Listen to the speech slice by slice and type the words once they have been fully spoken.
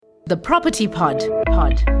The Property Pod.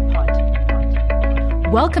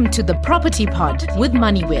 Welcome to The Property Pod with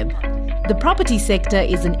MoneyWeb. The property sector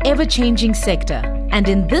is an ever-changing sector, and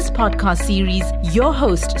in this podcast series, your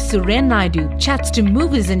host, Suren Naidu, chats to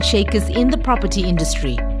movers and shakers in the property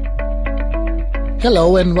industry.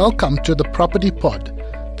 Hello and welcome to The Property Pod.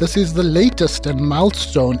 This is the latest and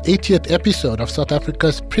milestone 80th episode of South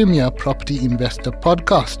Africa's premier property investor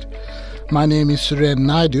podcast. My name is Suren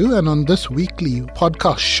Naidu, and on this weekly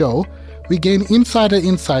podcast show, we gain insider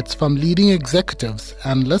insights from leading executives,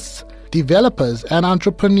 analysts, developers, and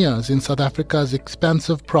entrepreneurs in South Africa's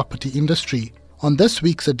expansive property industry. On this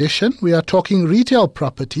week's edition, we are talking retail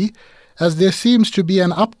property, as there seems to be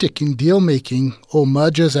an uptick in deal-making or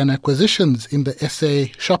mergers and acquisitions in the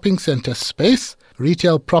SA shopping centre space.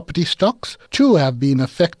 Retail property stocks, too, have been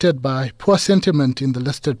affected by poor sentiment in the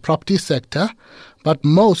listed property sector, but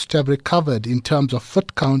most have recovered in terms of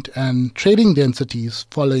foot count and trading densities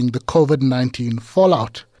following the COVID-19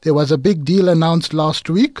 fallout. There was a big deal announced last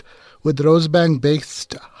week with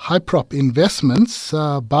Rosebank-based Hyprop Investments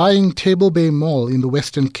buying Table Bay Mall in the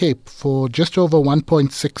Western Cape for just over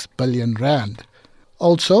 1.6 billion rand.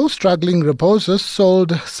 Also, struggling Reposis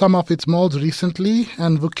sold some of its malls recently,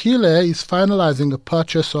 and Vukile is finalizing a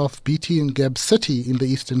purchase of BT in Geb City in the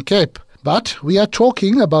Eastern Cape. But we are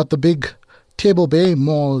talking about the big Table Bay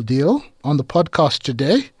Mall deal on the podcast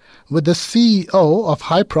today with the CEO of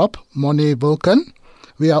Hyprop, Monet Vulcan.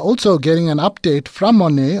 We are also getting an update from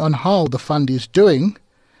Monet on how the fund is doing,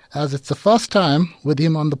 as it's the first time with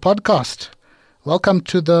him on the podcast. Welcome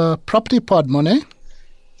to the Property Pod, Monet.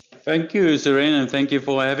 Thank you, Suren, and thank you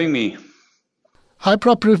for having me.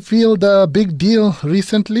 Hyprop revealed a big deal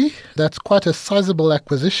recently. That's quite a sizable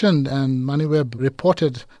acquisition, and MoneyWeb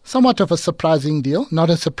reported somewhat of a surprising deal.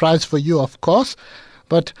 Not a surprise for you, of course,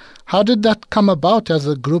 but how did that come about as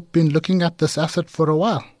a group been looking at this asset for a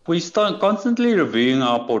while? We start constantly reviewing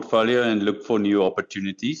our portfolio and look for new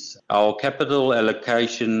opportunities. Our capital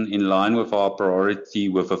allocation in line with our priority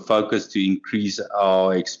with a focus to increase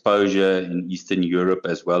our exposure in Eastern Europe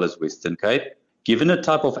as well as Western Cape. Given the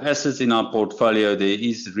type of assets in our portfolio, there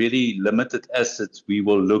is really limited assets we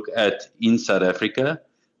will look at in South Africa.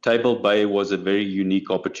 Table Bay was a very unique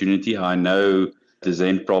opportunity. I know the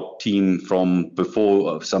Hyprop team from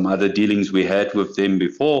before, some other dealings we had with them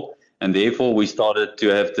before, and therefore we started to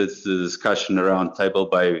have this discussion around Table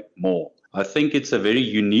Bay more. I think it's a very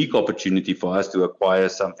unique opportunity for us to acquire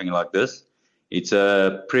something like this. It's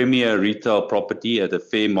a premier retail property at a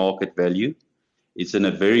fair market value. It's in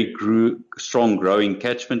a very strong growing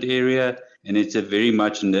catchment area, and it's a very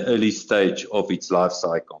much in the early stage of its life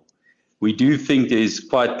cycle. We do think there's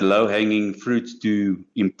quite low-hanging fruit to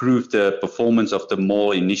improve the performance of the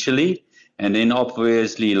mall initially, and then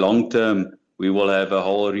obviously long-term, we will have a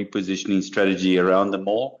whole repositioning strategy around the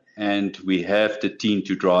mall, and we have the team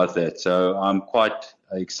to drive that. So I'm quite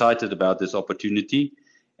excited about this opportunity.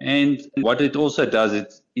 And what it also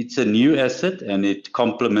does, it's a new asset, and it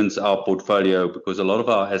complements our portfolio because a lot of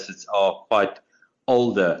our assets are quite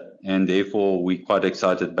older, and therefore we're quite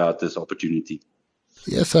excited about this opportunity.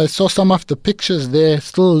 Yes, I saw some of the pictures there.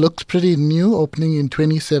 Still looks pretty new, opening in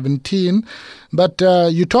 2017. But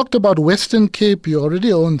you talked about Western Cape. You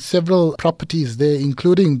already own several properties there,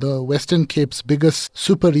 including the Western Cape's biggest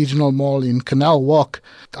super regional mall in Canal Walk.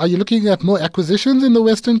 Are you looking at more acquisitions in the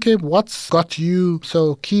Western Cape? What's got you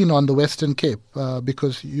so keen on the Western Cape?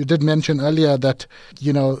 Because you did mention earlier that,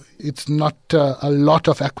 it's not a lot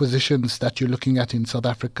of acquisitions that you're looking at in South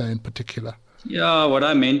Africa in particular. Yeah, what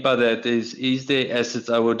I meant by that is there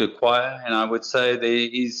assets I would acquire? And I would say there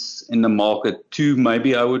is in the market two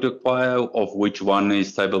maybe I would acquire, of which one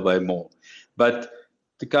is Table Bay Mall. But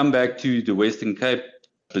to come back to the Western Cape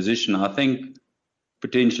position, I think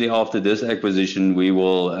potentially after this acquisition, we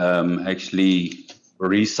will actually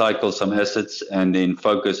recycle some assets and then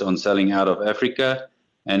focus on selling out of Africa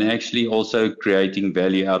and actually also creating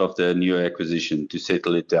value out of the new acquisition to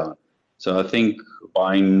settle it down. So I think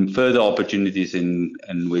buying further opportunities in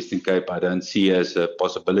Western Cape, I don't see as a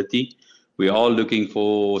possibility. We are looking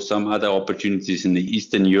for some other opportunities in the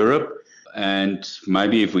Eastern Europe, and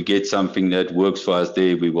maybe if we get something that works for us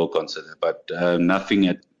there, we will consider, but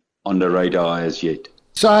nothing on the radar as yet.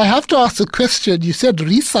 So I have to ask a question. You said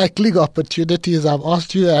recycling opportunities. I've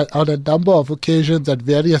asked you on a number of occasions at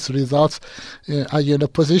various results. Are you in a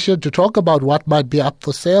position to talk about what might be up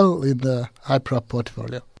for sale in the Hyprop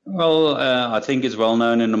portfolio? Well, I think it's well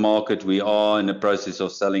known in the market. We are in the process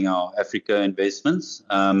of selling our Africa investments.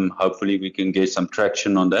 Hopefully we can get some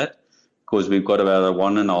traction on that because we've got about a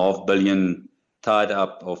 1.5 billion tied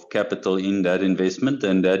up of capital in that investment,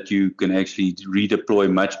 and that you can actually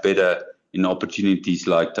redeploy much better in opportunities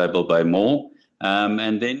like Table Bay Mall.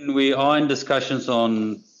 And then we are in discussions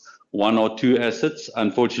on one or two assets.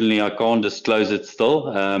 Unfortunately, I can't disclose it still.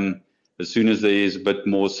 As soon as there is a bit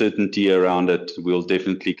more certainty around it, we'll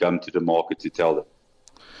definitely come to the market to tell them.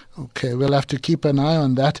 Okay, we'll have to keep an eye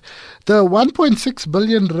on that. The 1.6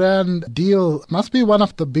 billion rand deal must be one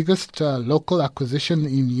of the biggest local acquisition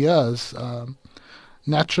in years.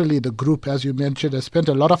 Naturally, the group, as you mentioned, has spent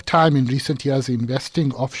a lot of time in recent years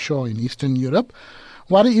investing offshore in Eastern Europe.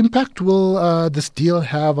 What impact will this deal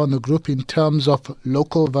have on the group in terms of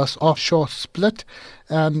local versus offshore split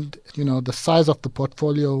and, the size of the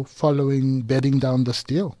portfolio following bedding down this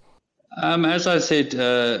deal? As I said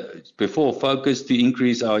before, focus to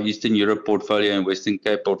increase our Eastern Europe portfolio and Western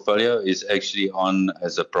Cape portfolio is actually on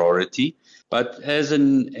as a priority. But as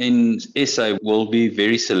in SA, we'll be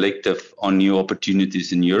very selective on new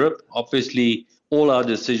opportunities in Europe. Obviously, all our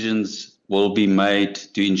decisions will be made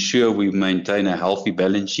to ensure we maintain a healthy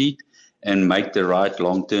balance sheet and make the right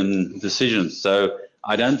long-term decisions. So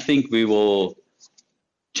I don't think we will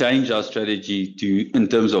change our strategy in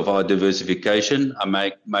terms of our diversification.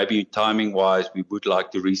 Maybe timing-wise, we would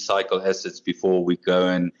like to recycle assets before we go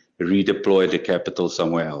and redeploy the capital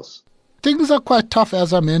somewhere else. Things are quite tough,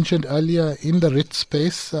 as I mentioned earlier, in the REIT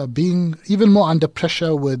space, being even more under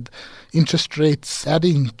pressure with interest rates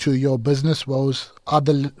adding to your business woes,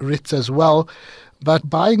 other REITs as well. But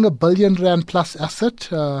buying a billion rand plus asset,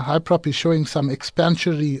 Hyprop is showing some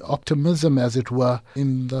expansionary optimism, as it were,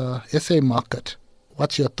 in the SA market.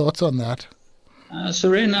 What's your thoughts on that?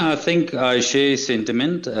 Serena, I think I share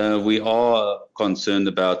sentiment. We are concerned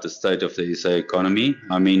about the state of the SA economy.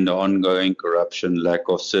 I mean, the ongoing corruption, lack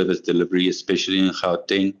of service delivery, especially in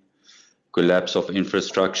Gauteng, collapse of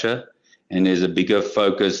infrastructure. And there's a bigger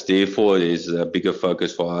focus, therefore, there's a bigger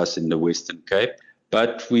focus for us in the Western Cape.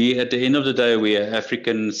 But at the end of the day, we are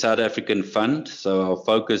South African fund. So our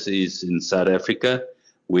focus is in South Africa,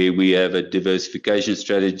 where we have a diversification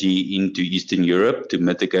strategy into Eastern Europe to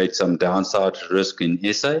mitigate some downside risk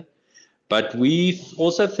in SA. But we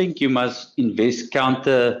also think you must invest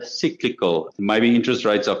counter-cyclical. Maybe interest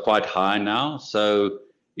rates are quite high now. So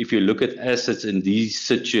if you look at assets in these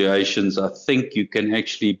situations, I think you can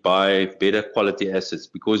actually buy better quality assets.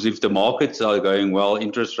 Because if the markets are going well,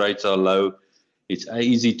 interest rates are low, it's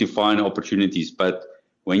easy to find opportunities. But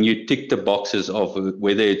when you tick the boxes of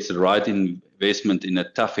whether it's the right investment in a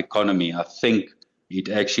tough economy, I think it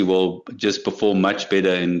actually will just perform much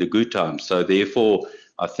better in the good times. So therefore,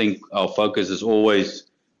 I think our focus is always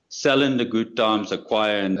sell in the good times,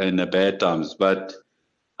 acquire in the bad times. But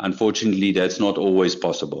unfortunately, that's not always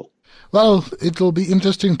possible. Well, it will be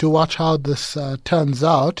interesting to watch how this turns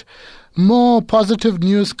out. More positive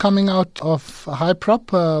news coming out of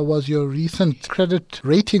Hyprop was your recent credit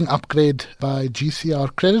rating upgrade by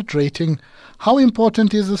GCR Credit Rating. How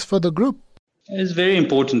important is this for the group? It's very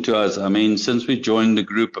important to us. I mean, since we joined the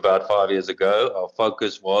group about 5 years ago, our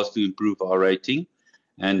focus was to improve our rating.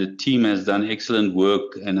 And the team has done excellent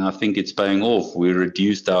work, and I think it's paying off. We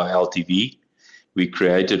reduced our LTV. We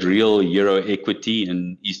created real euro equity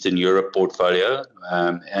in Eastern Europe portfolio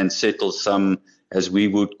and settled some, as we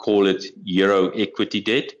would call it, euro equity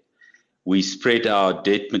debt. We spread our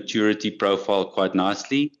debt maturity profile quite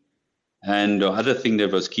nicely. And the other thing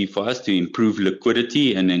that was key for us to improve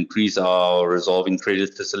liquidity and increase our revolving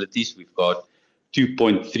credit facilities. We've got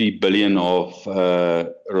 2.3 billion of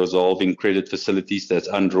revolving credit facilities that's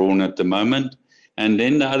undrawn at the moment. And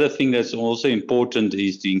then the other thing that's also important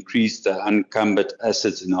is to increase the unencumbered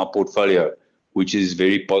assets in our portfolio, which is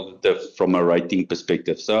very positive from a rating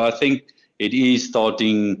perspective. So I think it is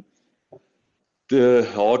starting, the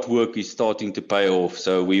hard work is starting to pay off.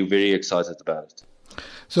 So we're very excited about it.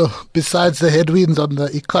 So besides the headwinds on the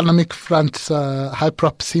economic front,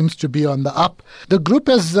 Hyprop seems to be on the up. The group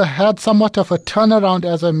has had somewhat of a turnaround,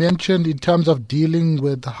 as I mentioned, in terms of dealing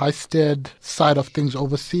with the Highstead side of things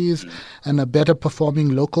overseas and a better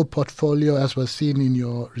performing local portfolio, as was seen in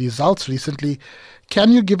your results recently.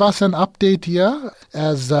 Can you give us an update here,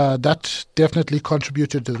 as that definitely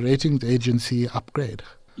contributed to the ratings agency upgrade?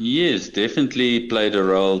 Yes, definitely played a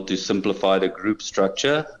role to simplify the group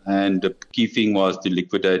structure, and the key thing was to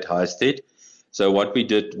liquidate Highstead. So what we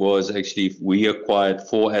did was actually we acquired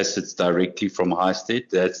 4 assets directly from Highstead.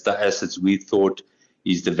 That's the assets we thought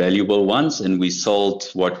is the valuable ones, and we sold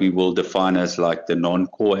what we will define as like the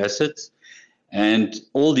non-core assets. And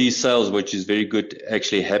all these sales, which is very good,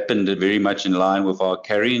 actually happened very much in line with our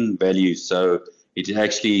carrying values. So it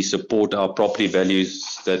actually support our property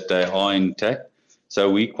values that they are intact. So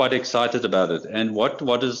we're quite excited about it. And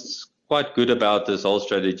what is quite good about this whole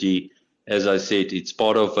strategy, as I said, it's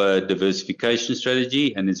part of a diversification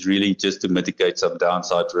strategy, and it's really just to mitigate some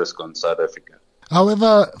downside risk on South Africa.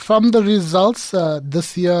 However, from the results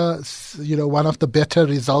this year, one of the better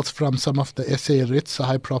results from some of the SA REITs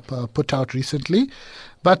Hyprop put out recently,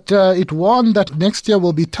 but it warned that next year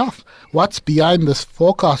will be tough. What's behind this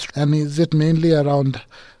forecast, and is it mainly around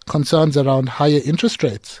concerns around higher interest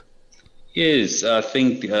rates? Yes, I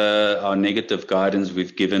think our negative guidance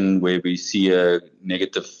we've given, where we see a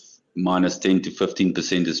negative minus 10 to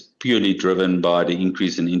 15%, is purely driven by the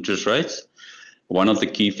increase in interest rates. One of the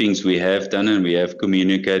key things we have done, and we have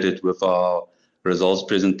communicated with our results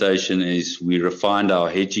presentation, is we refined our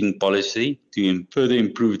hedging policy to further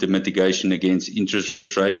improve the mitigation against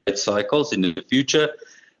interest rate cycles in the future.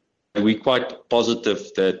 And we're quite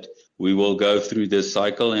positive that we will go through this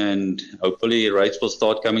cycle and hopefully rates will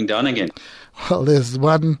start coming down again. Well, there's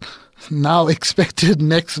one now expected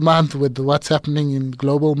next month with what's happening in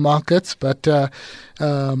global markets, but a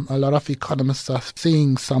lot of economists are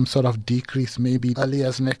seeing some sort of decrease maybe early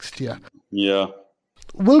as next year. Yeah.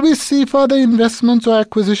 Will we see further investments or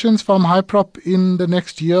acquisitions from Hyprop in the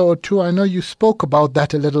next year or two? I know you spoke about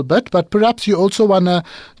that a little bit, but perhaps you also want to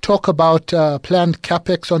talk about planned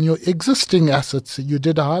capex on your existing assets. You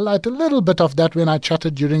did highlight a little bit of that when I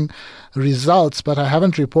chatted during results, but I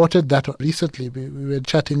haven't reported that recently. We were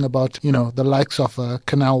chatting about, the likes of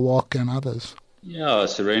Canal Walk and others. Yeah,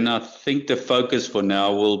 Serena, I think the focus for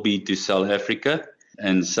now will be to sell Africa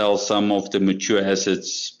and sell some of the mature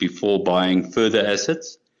assets before buying further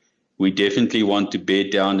assets. We definitely want to bed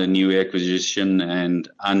down the new acquisition and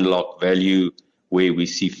unlock value where we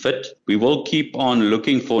see fit. We will keep on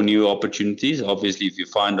looking for new opportunities. Obviously, if you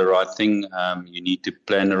find the right thing, you need to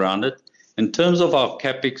plan around it. In terms of our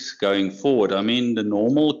capex going forward, the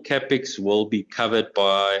normal capex will be covered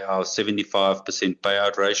by our 75%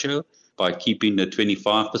 payout ratio by keeping the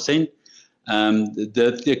 25%.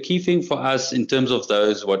 The key thing for us in terms of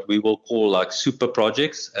those, what we will call like super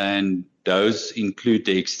projects, and those include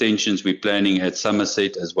the extensions we're planning at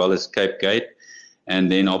Somerset as well as Cape Gate.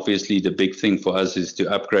 And then obviously the big thing for us is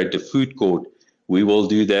to upgrade the food court. We will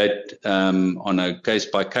do that on a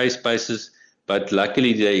case-by-case basis, but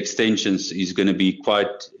luckily the extensions is going to be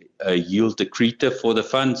quite yield accretive for the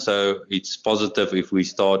fund, so it's positive if we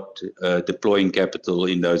start deploying capital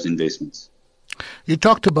in those investments. You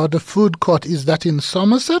talked about the food court. Is that in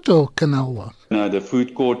Somerset or Canal Walk? No, the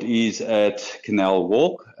food court is at Canal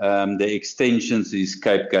Walk. The extensions is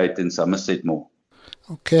Cape Gate and Somerset Mall.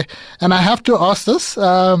 Okay. And I have to ask this.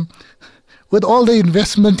 With all the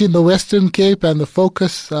investment in the Western Cape and the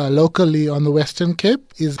focus locally on the Western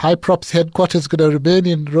Cape, is Hyprop's headquarters going to remain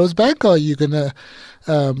in Rosebank, or are you going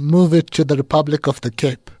to move it to the Republic of the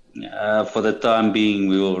Cape? For the time being,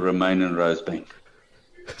 we will remain in Rosebank.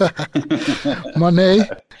 Monet,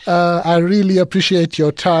 I really appreciate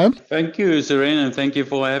your time. Thank you, Serena, and thank you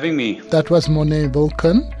for having me. That was Monet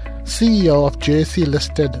Vulcan, CEO of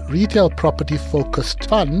JSE-listed retail property-focused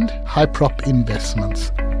fund, Hyprop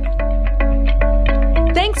Investments.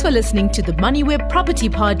 Thanks for listening to the MoneyWeb Property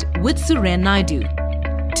Pod with Suren Naidu.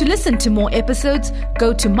 To listen to more episodes,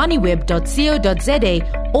 go to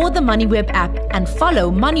moneyweb.co.za or the MoneyWeb app and follow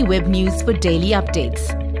MoneyWeb News for daily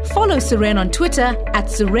updates. Follow Suren on Twitter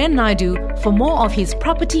 @Suren Naidu for more of his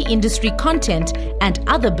property industry content and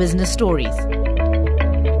other business stories.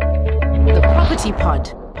 The Property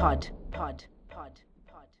Pod.